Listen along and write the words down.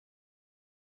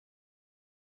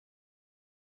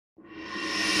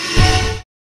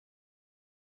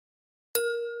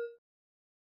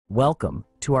Welcome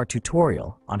to our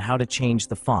tutorial on how to change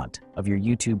the font of your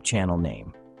YouTube channel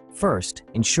name. First,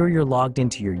 ensure you're logged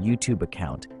into your YouTube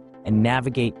account and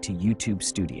navigate to YouTube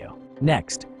Studio.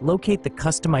 Next, locate the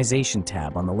Customization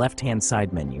tab on the left-hand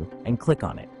side menu and click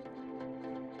on it.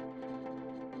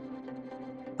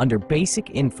 Under Basic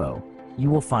Info, you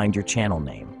will find your channel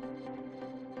name.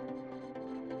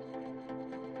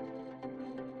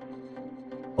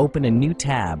 Open a new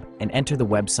tab and enter the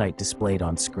website displayed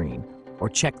on screen, or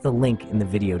check the link in the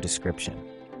video description.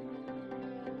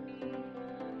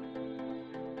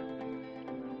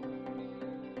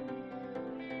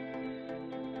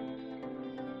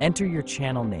 Enter your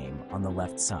channel name on the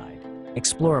left side.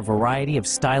 Explore a variety of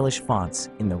stylish fonts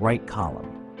in the right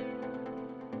column.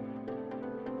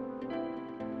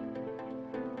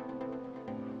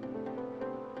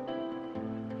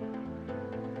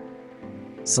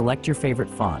 Select your favorite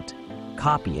font,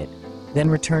 copy it, then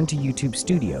return to YouTube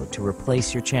Studio to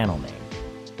replace your channel name.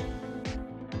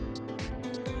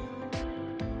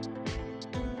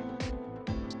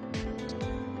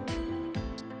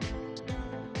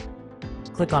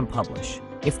 Click on Publish.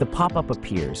 If the pop-up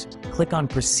appears, click on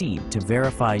Proceed to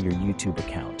verify your YouTube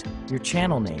account. Your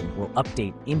channel name will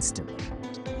update instantly.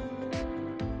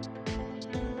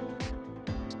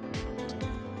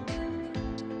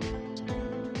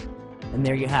 And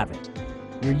there you have it.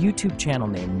 Your YouTube channel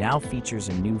name now features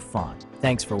a new font.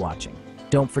 Thanks for watching.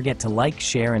 Don't forget to like,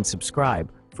 share, and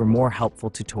subscribe for more helpful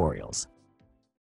tutorials.